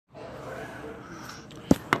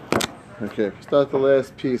Okay, start the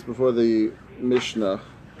last piece before the Mishnah,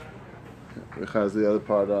 which has the other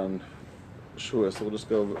part on Shur. So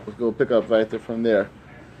we'll go pick up right there from there.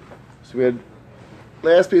 So we had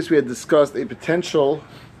last piece we had discussed a potential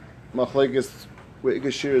machlekes with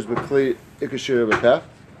ikashiras b'kli ikashira b'peh.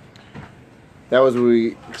 That was where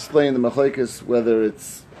we explained the machlekes whether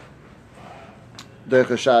it's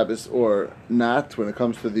derech Shabbos or not when it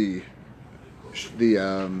comes to the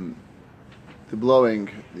blowing,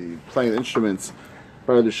 the playing the instruments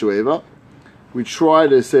part of the shueva. We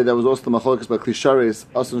tried to say that was also the machlokas by klishares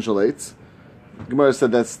asun shalates. Gemara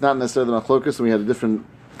said that's not necessarily the machlokas, and we had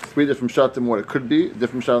three different shatim what it could be,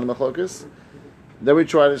 different shot of the machlokas. Then we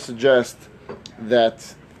tried to suggest that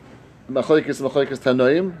machlokas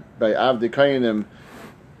tanoim by avdi kayinim,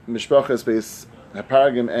 mishpachas base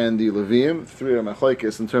haparagim and the levim. Three are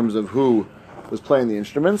machlokas in terms of who was playing the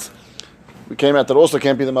instruments. We came out that also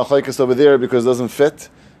can't be the machlekes over there because it doesn't fit.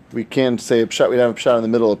 We can't say a pshat. We'd have a pshat in the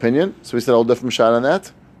middle opinion. So we said a whole different pshat on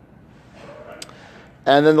that.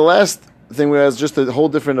 And then the last thing was just a whole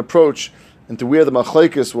different approach into where the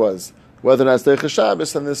machlekes was, whether or not it's derech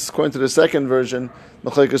Shabbos. And this, according to the second version,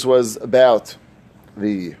 machlekes was about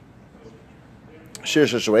the shir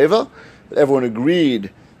shashueva. Everyone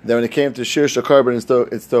agreed that when it came to shir shakarban,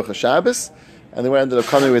 it's derech Shabbos, and then we ended up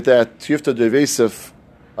coming with that tiyufta devesif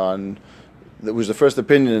on. That was the first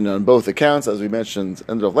opinion on both accounts, as we mentioned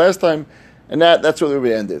ended of last time, and that's where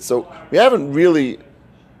we ended. So we haven't really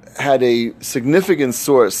had a significant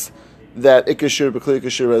source that ikashir b'kli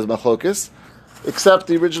ikashir as machlokes, except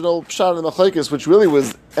the original pshat of the machlokes, which really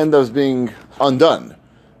ended up being undone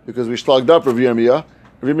because we slugged up Rav Yirmiyah.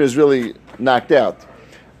 Rav Yirmiyah is really knocked out.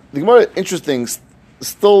 The Gemara, interesting,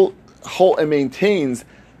 still and maintains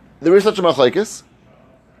there is such a machlokes.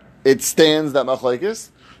 It stands that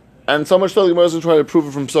machlokes. And so much so, the Gemara is trying to prove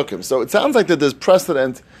it from Sukkim. So it sounds like that there's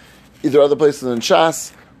precedent, either other places in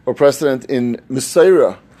Shas, or precedent in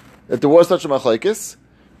Mesaira, that there was such a machlekes.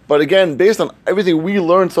 But again, based on everything we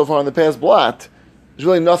learned so far in the past blot, there's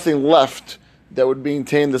really nothing left that would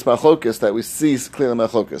maintain this machlokes that we see clearly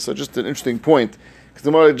machlokes. So just an interesting point, because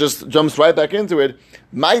the Gemara just jumps right back into it.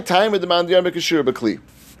 My time with the mandiyar b'kashir b'kli.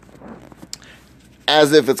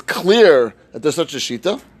 As if it's clear that there's such a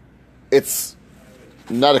shita. It's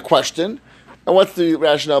not a question. And what's the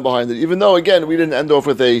rationale behind it? Even though, again, we didn't end off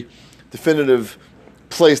with a definitive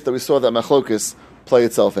place that we saw that machlokes play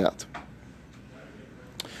itself out.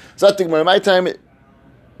 So I think my time, the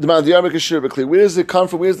mandiyar b'kashir b'kli. Where does it come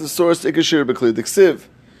from? Where's the source? Ikashir b'kli. The ksiv.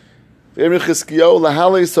 V'emri chizkiyahu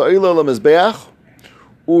lahalei sa'ila lamizbeach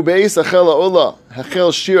ubeis achel ha'ola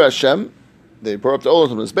hachel shir Hashem. They brought up the olah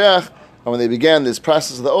to the mizbeach, and when they began this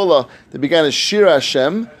process of the olah, they began as shir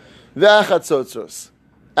Hashem v'achatzotzos.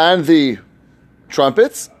 And the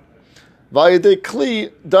trumpets, vayidei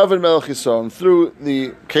kli David melech Yisrael, through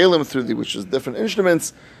the kalim, which is different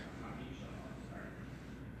instruments.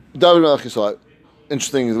 David melech Yisrael.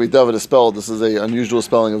 Interesting the way David is spelled. This is an unusual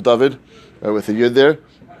spelling of David, with a yud there.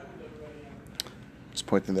 Just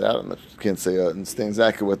pointing that out. I can't say understand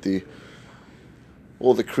exactly what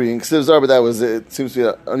all the Korean ksivs are, but it seems to be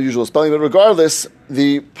an unusual spelling. But regardless,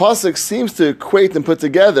 the pasuk seems to equate and put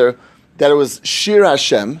together that it was Shir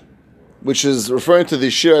Hashem, which is referring to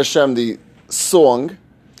the Shir Hashem, the song,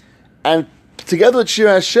 and together with Shir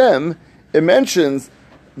Hashem, it mentions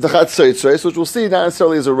the Chatzotzros, which we'll see not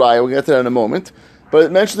necessarily as a raya, we'll get to that in a moment, but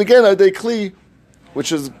it mentions again Adei Kli,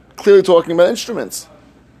 which is clearly talking about instruments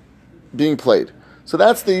being played. So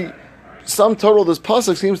that's the sum total. This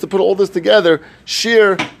pasuk seems to put all this together,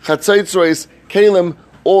 Shir, Chatzotzros, Kalim,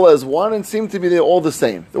 all as one, and seem to be all the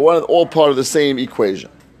same. They're all part of the same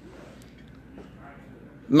equation.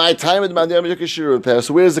 My time at mandiyar b'kashir b'peh.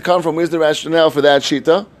 So where does it come from? Where's the rationale for that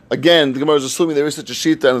shita? Again, the Gemara is assuming there is such a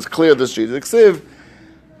shita, and it's clear this shita. Ksiv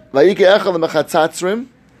la'ike echad l'mechatzatzrim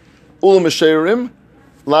u'l'mesheirim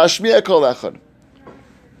la'ashmiya kol echad.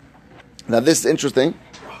 Now this is interesting.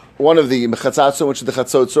 One of the mechatzatzrim, which is the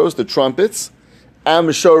chatzotzros, the trumpets, and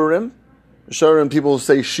mesheirim people who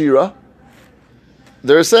say shira.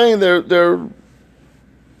 They're saying they're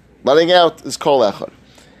letting out this kol echad.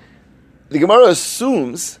 The Gemara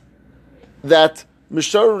assumes that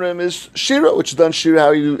Misharim is Shira, which is done Shira.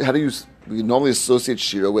 How do you normally associate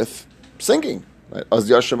Shira with singing? Right? As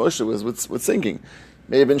Yashar Moshe was with singing.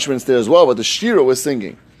 May have instruments there as well, but the Shira was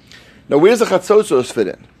singing. Now, where does the Chatzotzos fit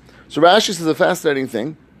in? So Rashi says a fascinating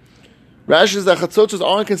thing. Rashi says that Chatzotzos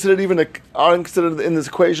aren't considered in this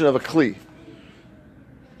equation of a Kli.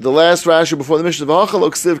 The last Rashi before the Mishnah, V'hachal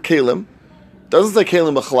Oksiv Kalim, doesn't say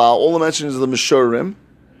Kalim B'chalal. All it mentions is the Misharim.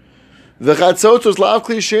 The Chatzotzos lav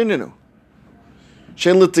kli sheinenu.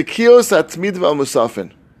 Shein l'tekios atmid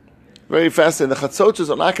v'amusafin. very fascinating. The chatzotzos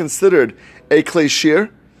are not considered a klei shir.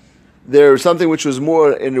 They're something which was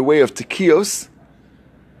more in the way of tekios,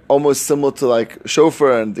 almost similar to like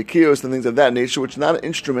shofar and tekios and things of that nature, which is not an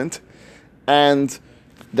instrument. And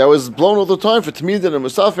that was blown all the time for Tamidin and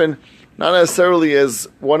Musafin, not necessarily as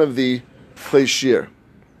one of the klei shir.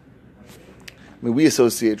 I mean, we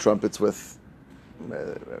associate trumpets with,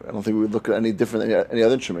 I don't think we would look at any different than any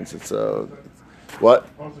other instruments. It's, what?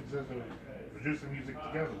 Produce the music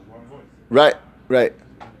together with one voice. Right.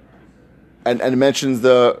 And it mentions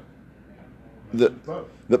the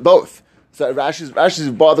both. So Rashi's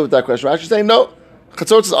bothered with that question. Rashi's saying, no,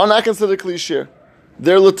 chatzotzos are not considered klei shir.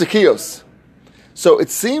 They're litekiyos. So it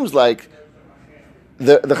seems like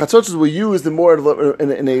the chatzotzos were used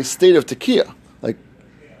in a state of tekiah, like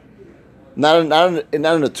not in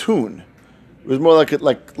a tune. It was more like a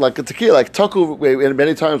tekiah, like taku. And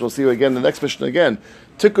many times we'll see again in the next mission again.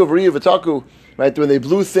 Tiku v'riya v'taku, right? When they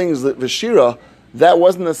blew things v'shira, that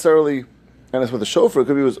wasn't necessarily, and that's with the shofar. It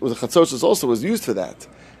could be with the chatzotzos also was used for that,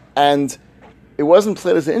 and it wasn't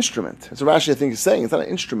played as an instrument. That's what Rashi I think is saying. It's not an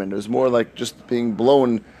instrument. It was more like just being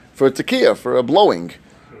blown for a tekiah, for a blowing.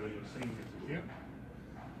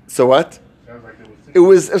 So what?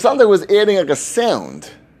 It sounded like it was adding like a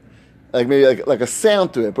sound, like maybe like a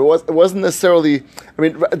sound to it, but it wasn't necessarily. I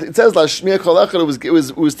mean, it says Lashmiya Kol Echad.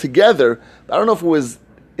 It was together. I don't know if it was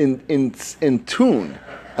in tune.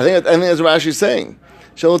 I think that's what Rashi's saying.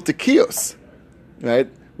 Shalot tekiyos, right?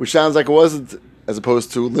 Which sounds like it wasn't, as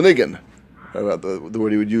opposed to lenigan, about the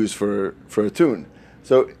word he would use for a tune.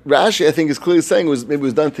 So Rashi, I think, is clearly saying maybe it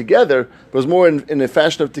was done together, but it was more in a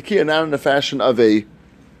fashion of tekiah, not in a fashion of an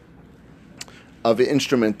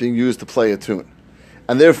instrument being used to play a tune.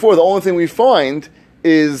 And therefore, the only thing we find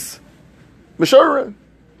is Meshurim.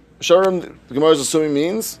 Meshurim, the Gemara is assuming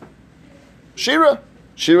means Shira.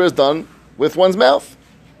 Shira is done with one's mouth.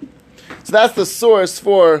 So that's the source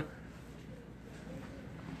for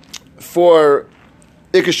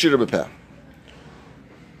Ikar Shira B'Peh.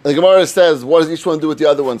 The Gemara says, what does each one do with the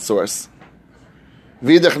other one's source?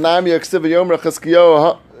 V'idach Nami Yaksiv Yom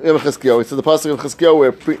Cheskio. It's the pasuk of Cheskio where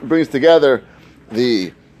it brings together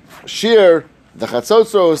the shir, the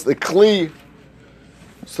chatzotzos, the kli.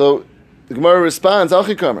 So the Gemara responds,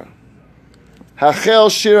 Achikamer, Hachel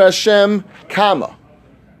Shir Hashem Kama.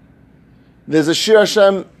 There's a Shir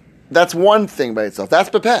Hashem, that's one thing by itself. That's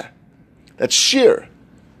Bepeh. That's shir.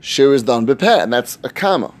 Shir is done Bepeh, and that's a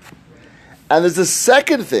Kama. And there's a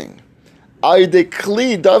second thing, Ayde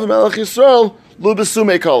Kli Dav Melech Yisrael Lu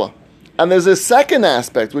Besume Kala. And there's a second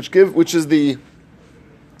aspect which is the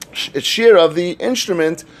shir of the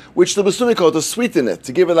instrument, which the Besume Kala, to sweeten it,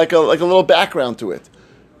 to give it like a little background to it.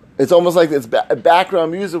 It's almost like it's a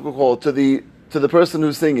background musical call to the person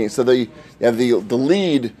who's singing. So you have the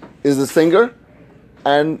lead is the singer,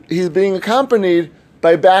 and he's being accompanied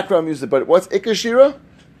by background music. But what's Ikar Shira?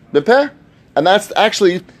 Bepeh? And that's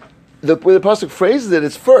actually the way the pasuk phrases it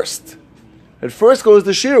is first. At first goes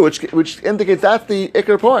the shir, which indicates that's the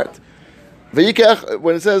ikar part. V'yikach,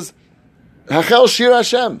 when it says Hachel Shir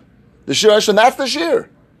Hashem, the Shir Hashem, that's the shir.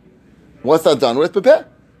 What's that done with? Bepeh.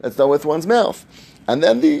 That's done with one's mouth. And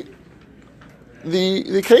then the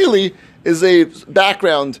keli is a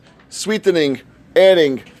background, sweetening,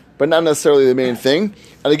 adding, but not necessarily the main thing.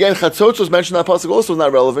 And again, chatzotzos mentioned in that pasuk also is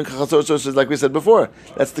not relevant. Chatzotzos is like we said before.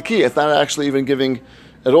 That's the key. It's not actually even giving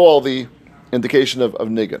at all the indication of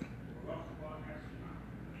nigun.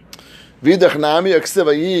 It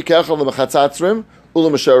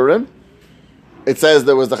says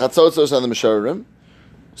there was the chatzotzos and the meshurim.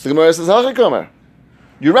 So the Gemara says, Hachikamer.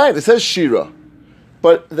 You're right, it says shira.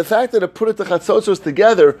 But the fact that it put the chatzotzos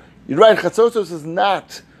together, you're right, chatzotzos is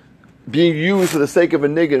not being used for the sake of a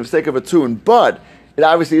nigun, for the sake of a tune, but it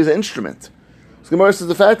obviously is an instrument. So the Gemara says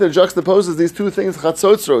the fact that it juxtaposes these two things,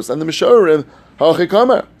 chatzotzos and the meshurim,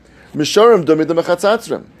 Hachikamer. Meshurim dumid the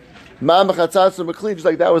mechatzatzrim. Ma mechatzatzrim b'kli, just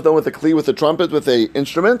like that was done with a kli, with a trumpet, with a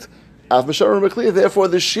instrument. Af meshurim b'kli. Therefore,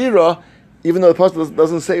 the shira, even though the pasuk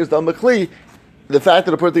doesn't say it was done with kli, the fact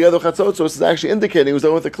that it put together chatzotzos is actually indicating it was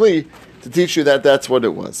done with a kli to teach you that that's what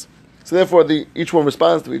it was. So therefore, each one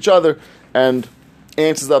responds to each other and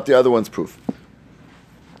answers up the other one's proof.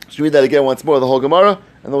 So read that again once more, the whole Gemara, and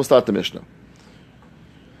then we'll start the Mishnah.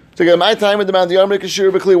 So again, my time with the man, the Yom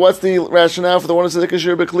Kashir B'Kli, what's the rationale for the one who says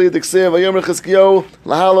Kashir B'Kli, the Ksiv, Yom Cheskio,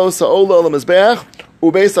 Lahalo, Sa'ola, Ola Mizbeach,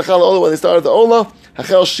 Ubei Sachal Ola, when they started the Ola,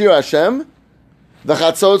 Hachel Shir Hashem, the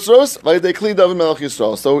Chatzotzros, Vayde Kli Dav Melech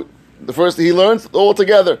Yisrael. So the first he learns all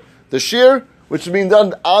together. The Shir, which is being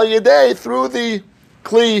done Al Yedei, through the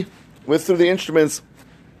Kli, through the instruments,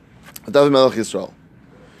 Dav Melech Yisrael.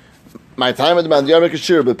 My time with the man, the Yom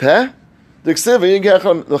Kashir B'Peh, It sounds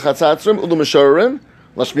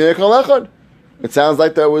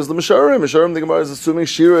like that was the Meshurim. Meshurim, the Gemara is assuming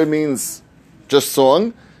Shira means just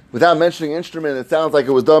song. Without mentioning instrument, it sounds like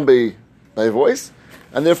it was done by voice.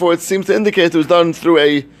 And therefore it seems to indicate it was done through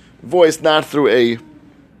a voice, not through a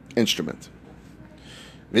instrument.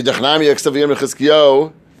 Vidachnami Yaksav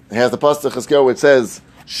Chizkiyo has the pasuk Chizkiyo which says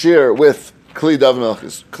Shir with Kli Dav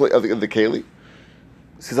Melchis, the Keli.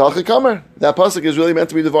 Says Al-Chikamer. That pasuk is really meant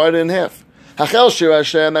to be divided in half. Hachel Shir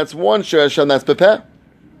Hashem, that's one Shir Hashem, that's Pepeh.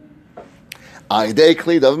 Aidei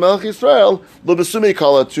Kli Dav Melch Yisrael, Lo Besumi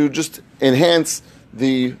Kala, to just enhance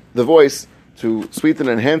the voice, to sweeten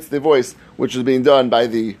and enhance the voice, which is being done by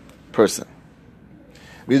the person.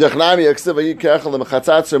 It puts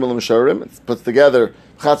together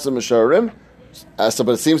Chatzim Meshurim. So,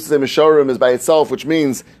 but it seems to say Meshurim is by itself, which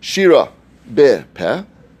means Shira Be Peh.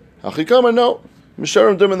 Hachikama, no.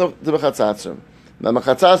 Meshurim Dim the Chatzatzim. Now,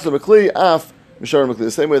 Chatzatzim Kli Af Meshurim Kli.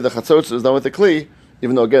 The same way the Chatzotz is done with the Kli,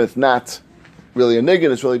 even though again it's not really a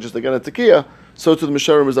niggin, it's really just again a tekiah. So to the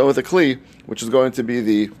Meshurim is done with a Kli, which is going to be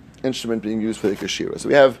the instrument being used for the Kashira. So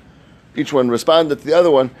we have each one responded to the other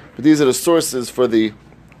one, but these are the sources for the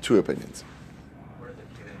two opinions.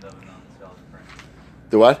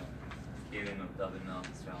 The what?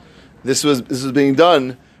 This was being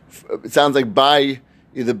done. It sounds like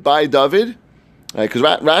either by David, right? Because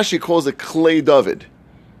Rashi calls it Klei David,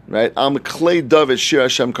 right? Am Klei David Shir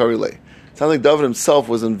Hashem Karilei. It sounds like David himself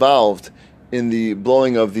was involved in the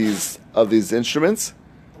blowing of these instruments.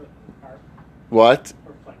 What?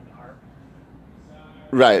 Or playing the harp.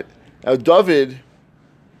 Right. Now David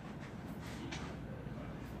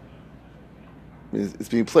it's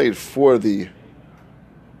being played for the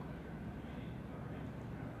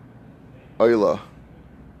Oila.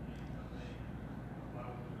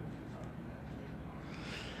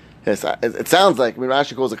 Yes, it sounds like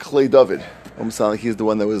Rashi calls it Klei David. Almost sound like he's the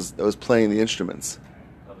one that was playing the instruments.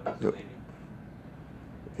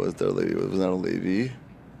 Was there a Levi? Was not a Levi.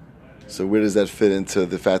 So where does that fit into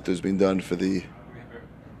the fact that it's being done for the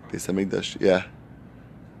Beis Hamikdash? Yeah.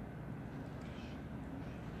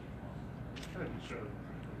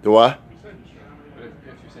 The what? But if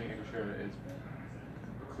you're saying Ikashira is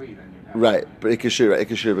Kli, then you have Right, but Ikashira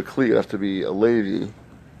B'Kli would have to be a Levi.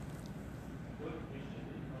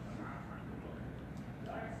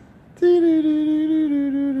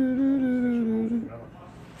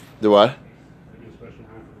 The what?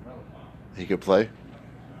 He could play.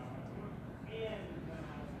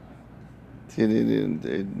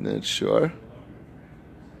 Not sure.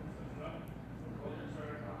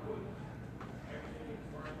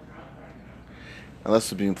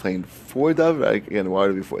 Unless it's being played for David. Again, why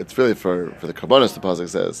would it be for? It's really for the Karbanos, the pasuk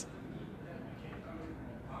says.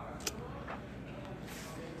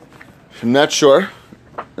 I'm not sure.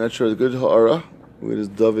 Not sure. The good ha'ara. Where does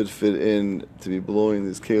David fit in to be blowing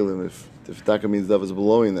these kalim? If Taka means David's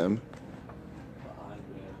blowing them.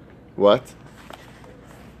 What?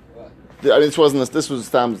 I mean, this wasn't. This was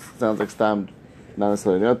Stam. Sounds like Stam, not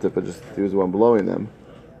necessarily Yotif, but just he was the one blowing them.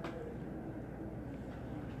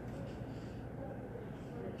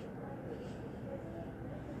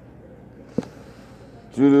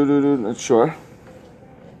 Not sure.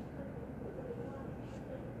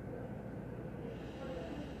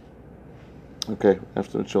 Okay,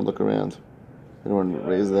 after she'll look around. Anyone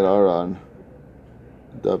raise that R on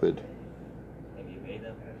David? Have you made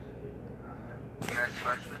them?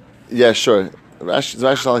 Yeah, sure. Does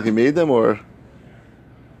Rashi sound like he made them, or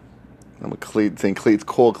I'm a Kli, saying Kli,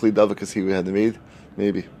 called Kli David because he had them made?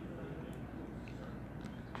 Maybe.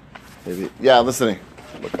 Yeah, I'm listening.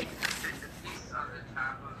 Look.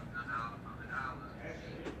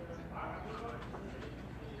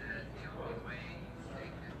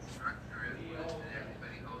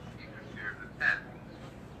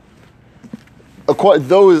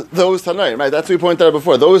 Those Tanoim, right? That's what we pointed out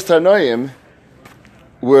before. Those Tanoim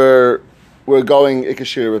were going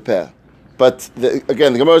Ikashir repair. But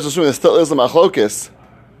again, the Gemara is assuming there still is a machlokes.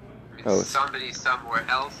 Somebody somewhere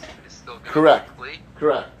else is still going Correct. to Kli.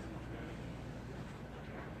 Correct.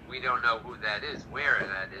 We don't know who that is, where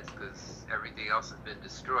that is, because everything else has been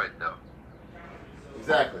destroyed, though.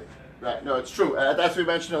 Exactly. Right. No, it's true. That's what we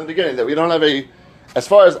mentioned in the beginning, that we don't have as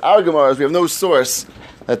far as our Gemaras, we have no source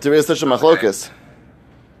that there is such a machlokes.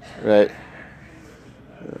 Right.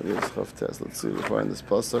 Let's see if we find this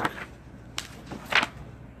pasuk.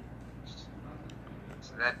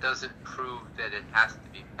 So that doesn't prove that it has to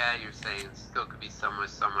be Peh. You're saying it still could be somewhere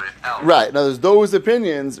else. Right. Now, there's those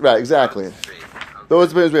opinions. Right. Exactly. Okay.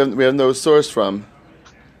 Those opinions we have no source from.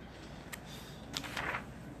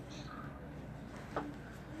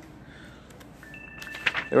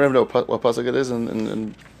 You don't even know what pasuk it is,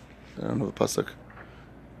 and I don't know the pasuk.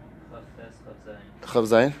 Chav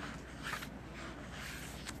Zayin.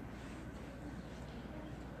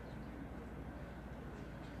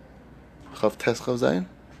 Chav Tes Chav Zayin.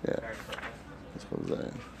 Yeah, that's Chav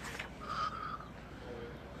Zayin.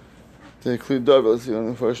 Teikli David. Let's see what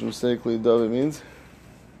the first mistake Teikli David means.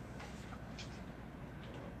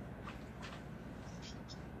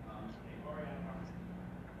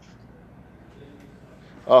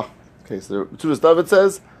 Oh, okay. So the Tudas David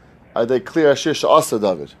says, "I declare Ashir Sha'asa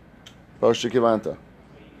David." Baruch Shekivanta.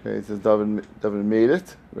 Okay, it says David made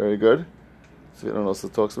it. Very good. So anyone else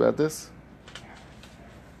that talks about this?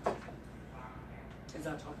 Is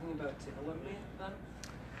that talking about Tehillim then?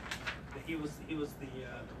 He was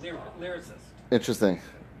the lyricist. Interesting.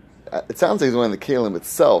 It sounds like he's one of the Kalim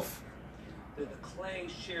itself. The clay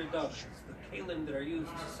sheer doves, the Kalim that are used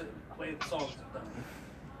to play the songs of them.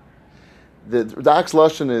 The Dax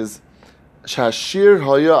Lashon is Shashir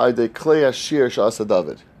Haya Ide Clay Ashir Sha'asa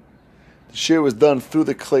David. The shear was done through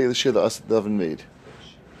the clay, the shear that Asa David made.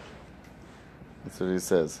 That's what he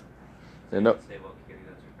says. Yeah, no,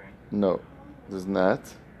 no, there's not.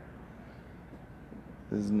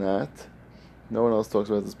 There's not. No one else talks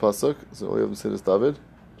about this pasuk, so all you have to say is David.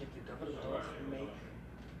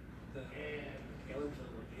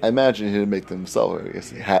 I imagine he didn't make them himself. I guess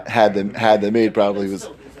he had them made. Probably was.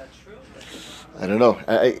 I don't know.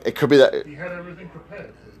 It could be that. He had everything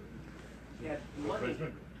prepared. He had money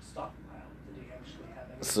stockpiled. Did he actually have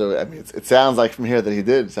everything? So I mean, it sounds like from here that he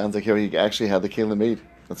did. It sounds like here he actually had the kelim made.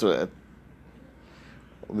 That's what. At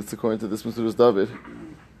least according to this Mesilas David.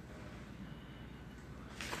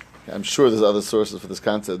 I'm sure there's other sources for this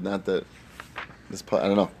concept. Not that this. I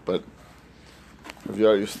don't know, but if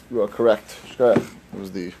you are correct. It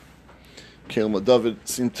was the kelim that David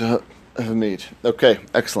seemed to have made. Okay,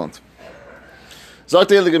 excellent. Sagt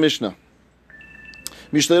the Mishnah.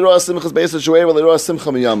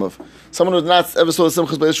 Someone who not ever saw a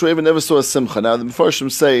simcha beis shueva never saw a simcha. Now the Mefarshim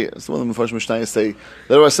say, some of the Mefarshim Mishnayos say,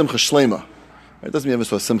 there was simcha shlema. It doesn't mean never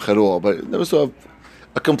saw a simcha at all, but never saw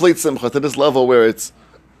a complete simcha to this level where it's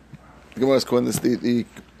the Gemara is calling this the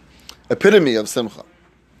epitome of simcha.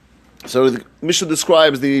 So the Mishnah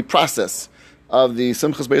describes the process of the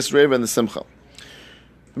simchas beis shueva and the simcha.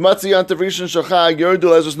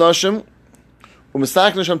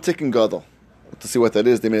 Tikkun Gadol. To see what that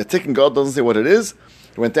is. They made a Tikkun Gadol, doesn't say what it is.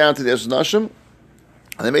 They went down to the Ezras Nashim,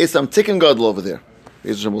 and they made some Tikkun Gadol over there.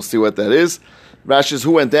 We'll see what that is. Rashi is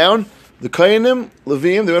who went down? The Kohanim,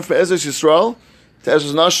 Levim, they went from Ezras Yisrael to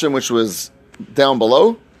Ezras Nashim, which was down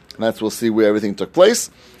below, and that's we'll see where everything took place.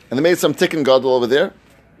 And they made some Tikkun Gadol over there.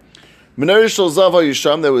 Menorah Shel Zav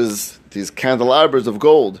HaYisham, there was these candelabras of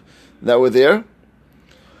gold that were there.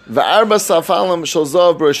 Va'arba Safalim Shel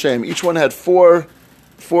Zav B'Rashem, each one had four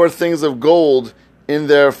things of gold in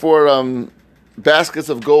their four baskets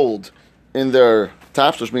of gold in their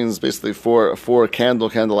tops, which means basically four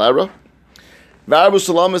candelabra. There was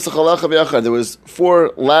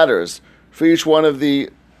 4 ladders for each one of the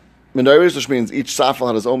menorahs, which means each safal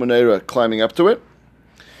had his own menorah climbing up to it.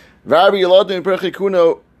 And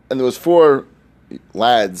there was 4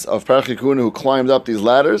 lads of Parachikuna who climbed up these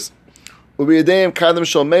ladders. And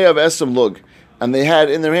they had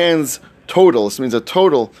in their hands total, this means a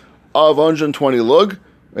total of 120 lug.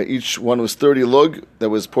 Right? Each one was 30 lug that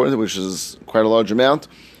was poured into, which is quite a large amount,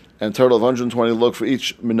 and a total of 120 lug for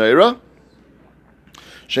each menorah.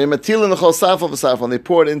 And they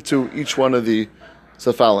poured into each one of the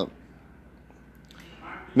safalim.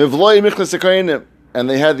 And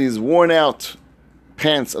they had these worn out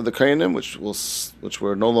pants of the kohanim, which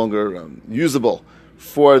were no longer usable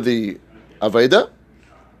for the Aveda.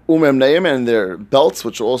 And their belts,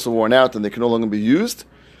 which were also worn out and they could no longer be used,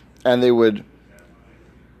 and they would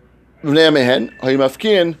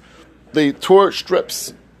they tore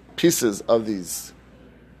strips, pieces of these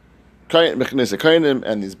kohanim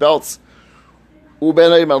and these belts,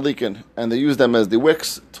 and they used them as the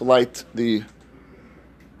wicks to light the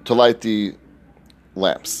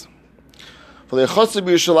lamps. For the chotzer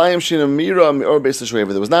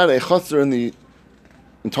there was not a chotzer in the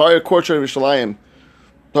entire courtyard of Yerushalayim.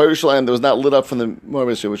 Yerushalayim that was not lit up from the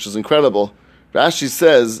Moreh, which is incredible. Rashi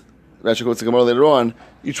says, Rashi quotes the Gemara later on,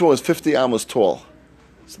 each one was 50 amos tall.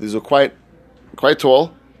 So these were quite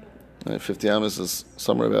tall. 50 amos is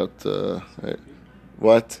somewhere about,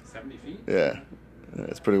 what? 70 feet? Yeah,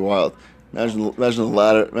 it's pretty wild. Imagine a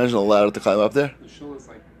ladder to climb up there. The shul is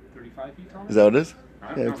like 35 feet tall? Is that what it is?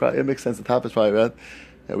 Yeah, it makes sense. The top is probably about.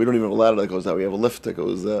 Yeah, we don't even have a ladder that goes out. We have a lift that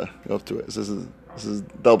goes up to it. So this is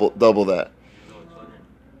double that.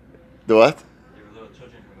 The what? There were little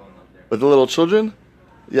children who were going up there. With the little children?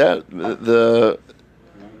 Yeah, the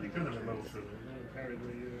You couldn't have been level 7. Carried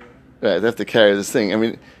right. They have to carry this thing. I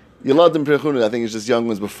mean, Yeladim Perechuna, I think it's just young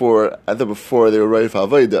ones before. I thought before they were ready for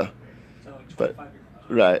Avodah. So like But 25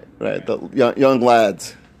 years. right, the young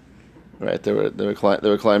lads. Right, they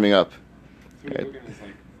were climbing up. So Right. Lugan is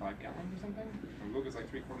like 5 gallons or something? Or Lugan's like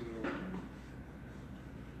 3/4 of the liter?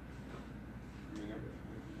 I mean,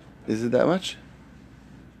 Is it that much?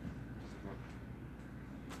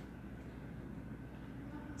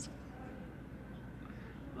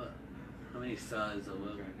 How many sides of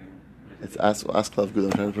okay, I It's Asklav good.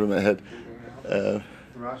 I'm trying to put it in my head. think.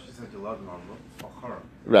 Rashi said you love them on Achara.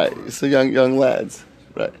 Right, so young lads.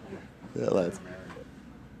 Right, yeah, lads.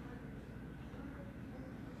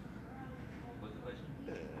 What's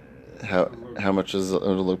the question? How much does it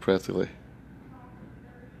look practically?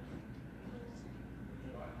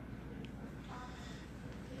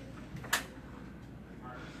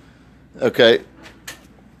 Okay.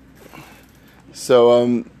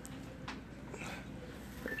 So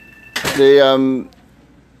they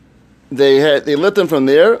lit them from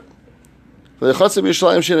there. The Chatzim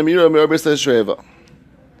Yishalayim Shinamira Me'arbis Shreiva.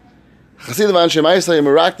 Chassidim Anshe Ma'isa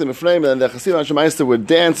Yemirak them Ephraim, and the Chassidim Anshe Ma'isa would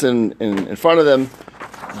dance in front of them.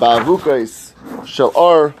 Ba'avukais Shel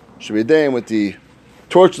Ar Shebidayim, with the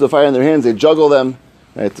torches of fire in their hands. They juggle them.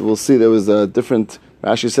 Right, we'll see there was a different.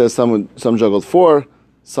 Rashi says some juggled 4,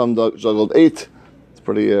 some juggled 8. It's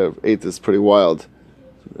pretty 8 is pretty wild.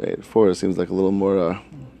 4 seems like a little more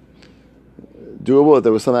doable.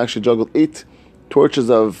 There was some actually juggled 8 torches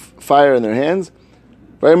of fire in their hands.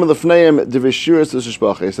 And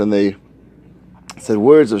they said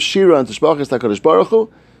words of Shira and Tishbachis HaKadosh Baruch Hu.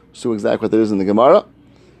 So exactly what there is in the Gemara.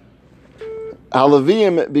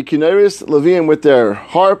 Halaviim bikineris, Leviim with their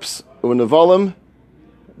harps, u'nevalim.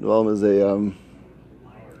 Nevalim is a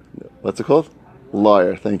what's it called?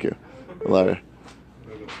 Lyre. Thank you, lyre.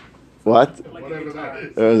 What? Like Whatever a guitar. that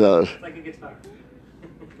is. It's like a guitar.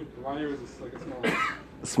 The lyre is just like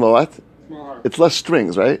a Small what? small harp. It's less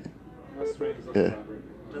strings, right? Less strings, less Yeah. elaborate.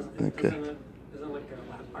 Okay. Isn't it like a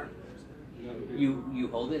loud part? You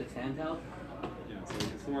hold it, it's handheld? Yeah,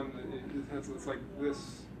 it's the one that it's like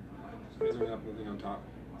this. There's only up the thing on top.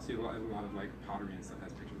 See a lot of like pottery and stuff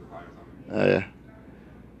has pictures of lyres on them. Oh yeah.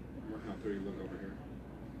 I'm working on 30 look over here.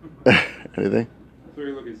 Anything?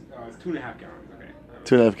 30 look is it's 2.5 gallons. Okay.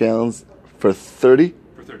 2.5 gallons for 30.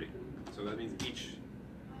 For 30. So that means each.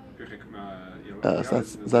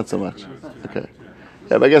 It's not so much. Okay. 2.5.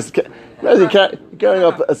 Yeah, but I guess imagine carrying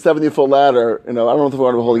up a 70-foot ladder. I don't know if we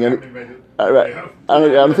want to be holding any. Right. I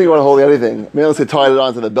don't think you want to hold anything. Maybe unless they tied it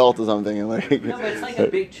onto the belt or something. And like. No, but it's like a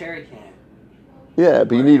big cherry can. Yeah,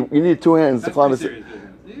 but you need 2 hands to That's climb pretty it. serious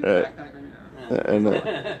business. Right. Backpack, maybe not. And,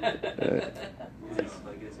 So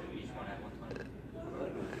I guess each one had 120.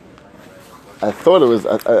 I thought it was. Each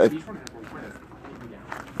one had 120. That's 80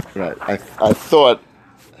 gallons. Right. I thought.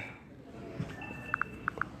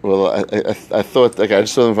 Well, I thought. Okay, I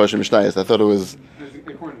just saw them for Mishnayos. I thought it was.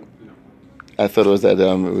 According, I thought it was that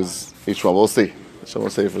it was each one. We'll see. So we'll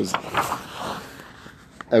see if it was.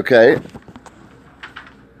 Okay.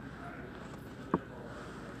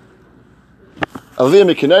 Alvim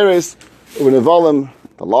Mikineres, Unevalim,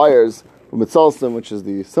 the lyres, Umitzalsim, which is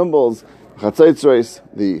the cymbals, Chatzaitzreis,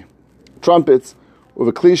 the trumpets, with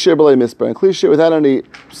a cliche b'lei misper, and cliche without any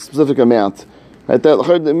specific amount. Right?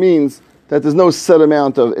 That means that there's no set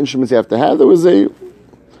amount of instruments you have to have. There was a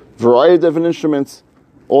variety of different instruments,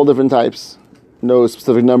 all different types, no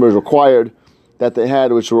specific numbers required that they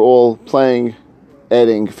had, which were all playing,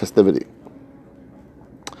 adding festivity.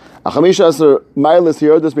 Achamisha Aser Mailis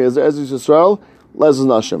Herodas Me'ezer Ezus Yisrael Lezus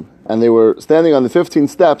Nashim, and they were standing on the 15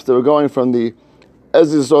 steps. They were going from the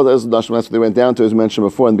Ezus Yisrael to Ezus Nashim. That's what they went down to, as mentioned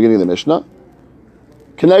before in the beginning of the Mishnah.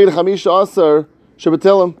 Keneged Chamisha Aser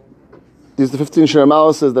Shebetelim. These are the 15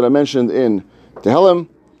 Sheramalises that are mentioned in Tehillim.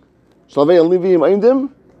 Shlavei and Levim Eindim,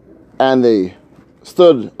 and they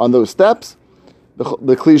stood on those steps.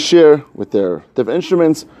 The Kli Shir with their different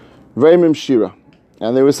instruments. Reimim Shira.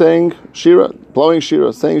 And they were saying Shira, blowing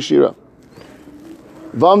Shira, saying Shira.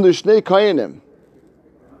 Vamdu Shnei Kayanim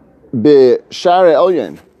be Share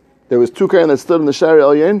Elyon. There was 2 Kayanim that stood in the Share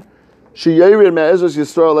Elyon. She Yair Me'ezos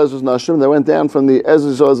Yisrael Ezos Nashim. They went down from the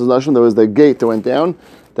Ezos Yisrael Ezos Nashim. There was the gate that went down.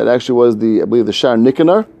 That actually was I believe the Shar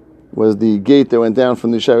Nikanor was the gate that went down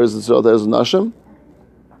from the Share Yisrael Ezos Nashim.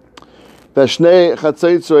 Veshnei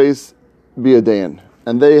Chatzaitzreis Biyadein.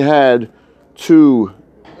 And they had 2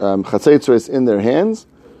 chatzaitzres in their hands.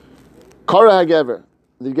 Kara HaGever.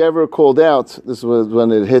 The Gever called out. This was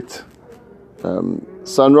when it hit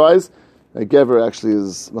sunrise. Gever actually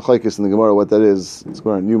is machlekes in the Gemara. What that is, it's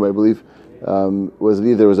Gemara Yuma, I believe. was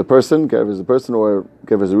either as a person, Gever as a person, or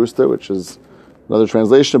Gever as a rooster, which is another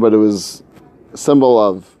translation, but it was a symbol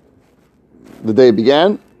of the day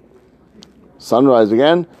began, sunrise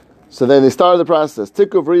began. So then they started the process.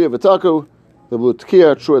 Tiku v'riya v'taku, they blew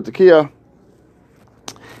tekiah, trua tekiah.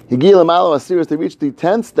 Higil amalo asiris, they reached the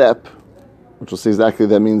 10th step, which we'll see exactly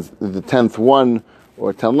that means the 10th one,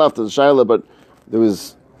 or 10 left of the Shaila, but there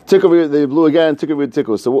was tiku, they blew again, tiku v'riya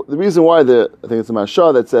tiku. So the reason why, I think it's a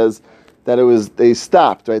Mashah that says that they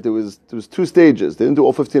stopped, right? There was 2 stages. They didn't do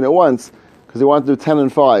all 15 at once, because they wanted to do 10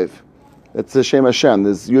 and 5. That's the Shem Hashem,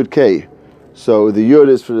 there's Yud K. So the Yud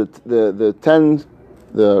is for the 10,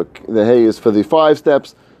 the Hey is for the 5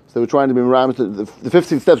 steps. So they were trying to be the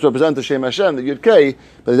 15 steps represent the Shem Hashem, the Yud K,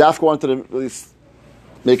 but the Dafka wanted to really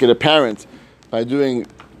make it apparent by doing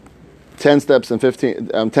 10 steps and 10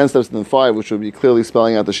 steps and then 5, which would be clearly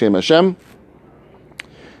spelling out the Shem Hashem.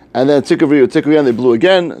 And then Tikavri, they blew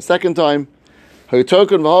again, a second time.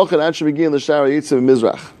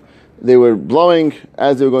 They were blowing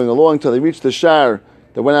as they were going along till they reached the shar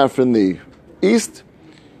that went out from the east.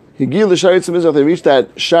 They reached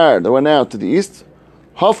that shar that went out to the east.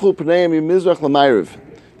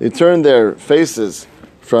 They turned their faces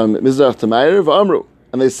from Mizrach to Ma'ariv,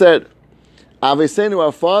 and they said,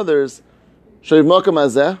 our fathers, they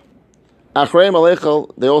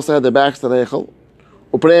also had their backs to the Eichel.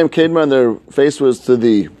 And their face was to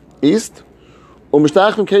the east. They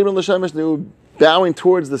were bowing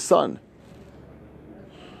towards the sun.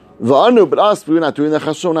 But us, we were not doing that.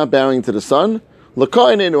 We're not bowing to the sun.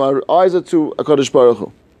 Our eyes are to HaKadosh Baruch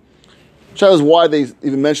Hu. That was why they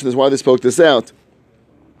even mentioned this, why they spoke this out.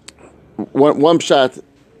 One pshat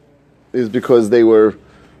is because they were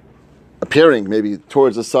appearing maybe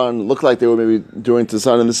towards the sun, looked like they were maybe doing to the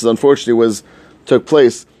sun, and this is unfortunately took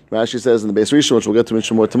place. Rashi says in the Beis Rishon, which we'll get to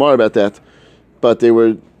mention more tomorrow about that, but they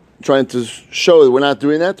were trying to show that we're not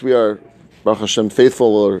doing that. We are Baruch Hashem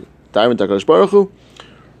faithful or diamond HaKadosh Baruch Hu.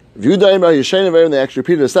 They actually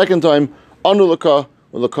repeated a second time. Anu laka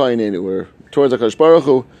lakainenu. We're towards HaKadosh Baruch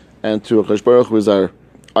Hu, and to HaKadosh Baruch Hu is our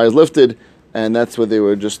eyes lifted, and that's what they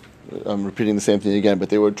were just repeating the same thing again. But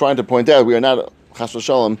they were trying to point out we are not Chas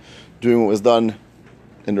v'Shalom doing what was done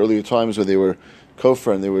in earlier times where they were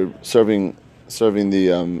kofar and they were serving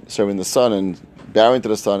the sun and bowing to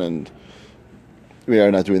the sun, and we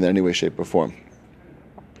are not doing that in any way, shape, or form.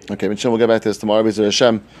 Okay, we'll get back to this tomorrow. B'ezras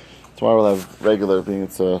Hashem. Tomorrow we'll have regular, being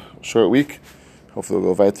it's a short week. Hopefully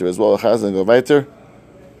we'll go weiter as well. Chaz and go weiter.